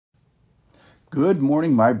Good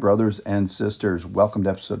morning, my brothers and sisters. Welcome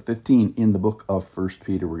to episode 15 in the book of 1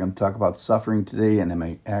 Peter. We're going to talk about suffering today, and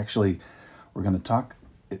we're going to talk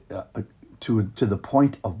to the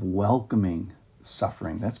point of welcoming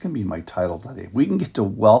suffering. That's going to be my title today. If we can get to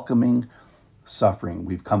welcoming suffering,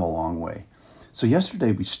 we've come a long way. So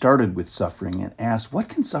yesterday we started with suffering and asked, what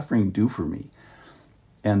can suffering do for me?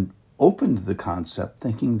 And opened the concept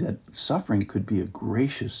thinking that suffering could be a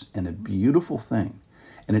gracious and a beautiful thing.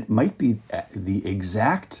 And it might be the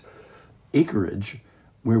exact acreage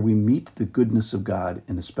where we meet the goodness of God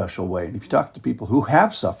in a special way. And if you talk to people who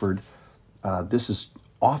have suffered, this is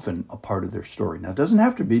often a part of their story. Now, it doesn't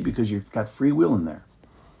have to be, because you've got free will in there.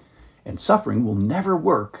 And suffering will never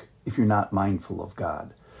work if you're not mindful of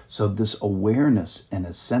God. So this awareness and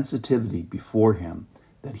a sensitivity before Him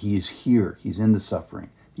that He is here, He's in the suffering,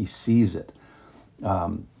 He sees it.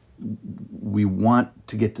 We want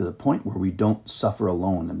to get to the point where we don't suffer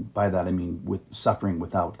alone. And by that, I mean with suffering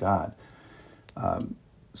without God.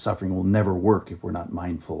 Suffering will never work if we're not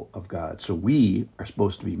mindful of God. So we are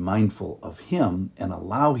supposed to be mindful of Him and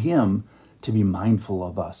allow Him to be mindful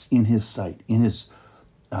of us in His sight, in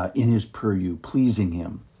His purview, pleasing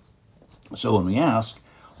Him. So when we ask,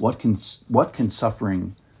 can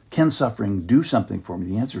suffering do something for me?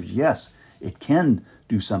 The answer is yes. It can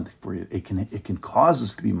do something for you. It can cause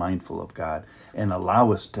us to be mindful of God and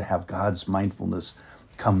allow us to have God's mindfulness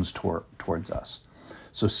comes towards us.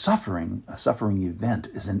 So a suffering event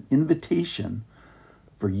is an invitation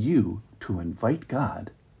for you to invite God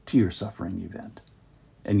to your suffering event.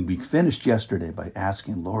 And we finished yesterday by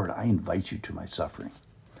asking, Lord, I invite you to my suffering.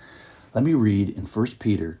 Let me read in 1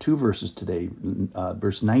 Peter 2 verses today,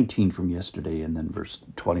 verse 19 from yesterday and then verse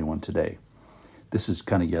 21 today. This is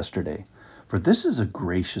kind of yesterday. For this is a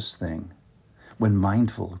gracious thing, when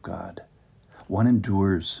mindful of God, one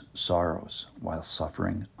endures sorrows while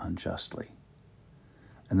suffering unjustly.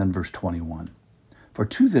 And then verse 21, for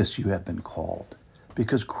to this you have been called,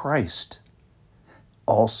 because Christ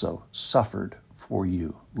also suffered for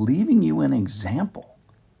you, leaving you an example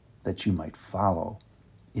that you might follow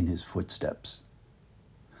in His footsteps.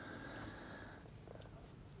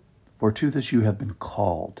 For to this you have been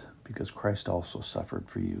called, because Christ also suffered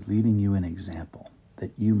for you, leaving you an example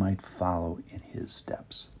that you might follow in His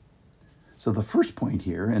steps. So the first point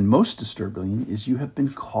here, and most disturbing, is you have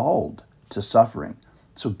been called to suffering.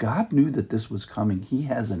 So God knew that this was coming. He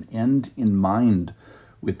has an end in mind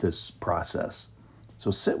with this process. So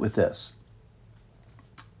sit with this.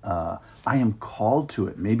 I am called to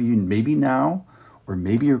it. Maybe now, or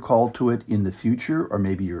maybe you're called to it in the future, or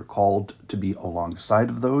maybe you're called to be alongside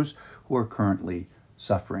of those who are currently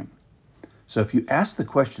suffering. So if you ask the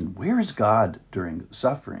question, where is God during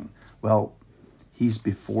suffering? Well, He's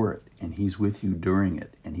before it, and He's with you during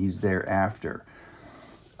it, and He's thereafter.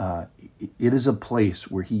 It is a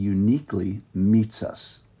place where He uniquely meets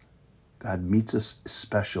us. God meets us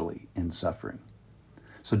especially in suffering.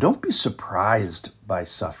 So don't be surprised by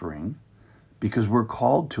suffering, because we're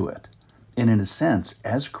called to it. And in a sense,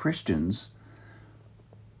 as Christians,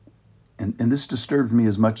 and this disturbs me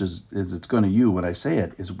as much as it's going to you when I say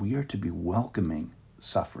it, is we are to be welcoming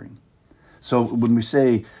suffering. So when we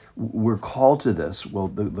say we're called to this, well,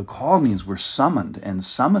 the call means we're summoned, and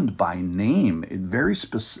summoned by name, very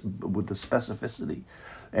with the specificity.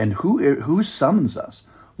 And who summons us?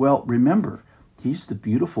 Well, remember, He's the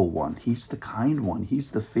beautiful one. He's the kind one.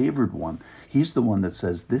 He's the favored one. He's the one that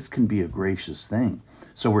says this can be a gracious thing.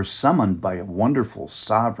 So we're summoned by a wonderful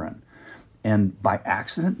sovereign. And by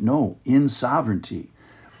accident? No, in sovereignty.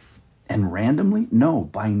 And randomly? No,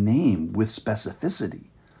 by name, with specificity.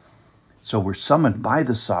 So we're summoned by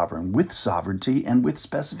the sovereign with sovereignty and with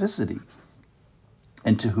specificity.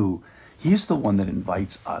 And to who? He's the one that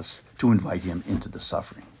invites us to invite Him into the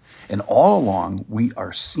suffering. And all along, we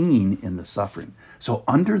are seen in the suffering. So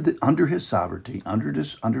under His sovereignty, under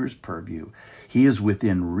His purview, He is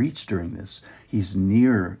within reach during this. He's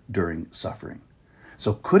near during suffering.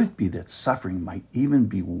 So could it be that suffering might even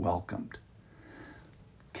be welcomed?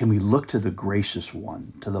 Can we look to the gracious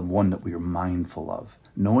one, to the one that we are mindful of,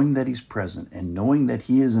 knowing that He's present and knowing that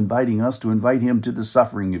He is inviting us to invite Him to the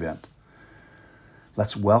suffering event?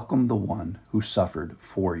 Let's welcome the one who suffered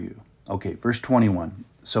for you. Okay, verse 21.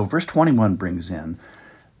 So verse 21 brings in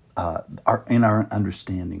our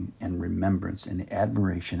understanding and remembrance and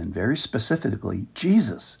admiration, and very specifically,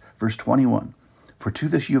 Jesus. Verse 21. For to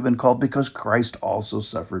this you have been called, because Christ also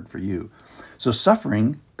suffered for you. So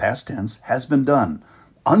suffering, past tense, has been done.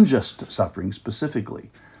 Unjust suffering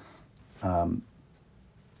specifically. And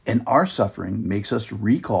our suffering makes us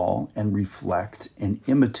recall and reflect and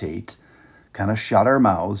imitate, kind of shut our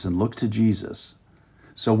mouths and look to Jesus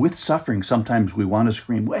So with suffering, sometimes we want to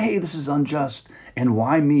scream, well, hey, this is unjust, and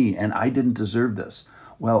why me, and I didn't deserve this.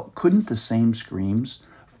 Well, couldn't the same screams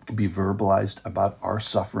be verbalized about our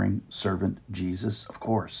suffering servant Jesus? Of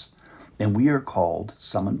course. And we are called,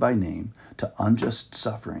 summoned by name, to unjust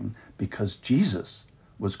suffering because Jesus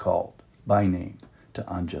was called by name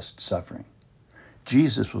to unjust suffering.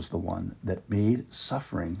 Jesus was the one that made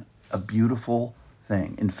suffering a beautiful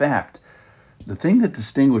thing. In fact, the thing that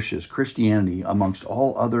distinguishes Christianity amongst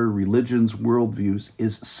all other religions, worldviews,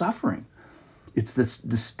 is suffering. It's this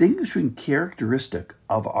distinguishing characteristic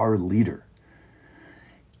of our leader.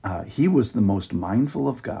 He was the most mindful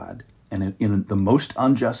of God, and in the most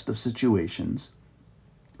unjust of situations,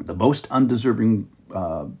 the most undeserving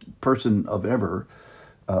person of ever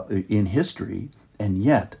in history, and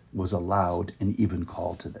yet was allowed and even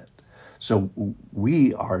called to that. So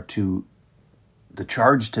we are to, the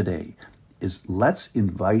charge today is, let's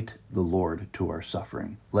invite the Lord to our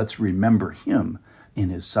suffering. Let's remember him in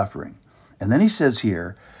his suffering. And then he says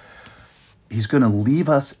here, he's going to leave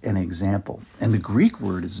us an example. And the Greek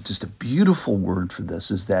word is just a beautiful word for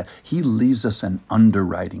this, is that he leaves us an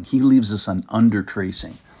underwriting. He leaves us an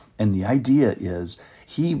undertracing. And the idea is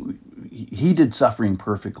he did suffering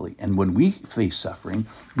perfectly. And when we face suffering,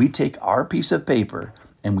 we take our piece of paper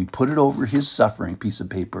and we put it over his suffering piece of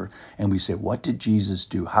paper, and we say, what did Jesus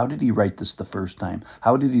do? How did he write this the first time?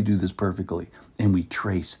 How did he do this perfectly? And we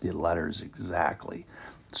trace the letters exactly.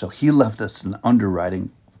 So he left us an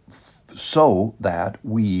underwriting so that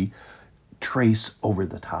we trace over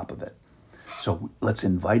the top of it. So let's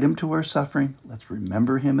invite him to our suffering. Let's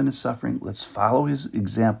remember him in his suffering. Let's follow his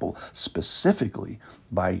example specifically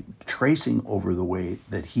by tracing over the way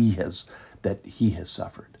that he has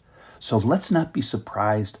suffered. So let's not be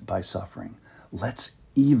surprised by suffering. Let's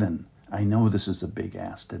even, I know this is a big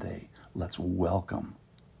ask today, let's welcome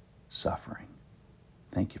suffering.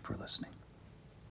 Thank you for listening.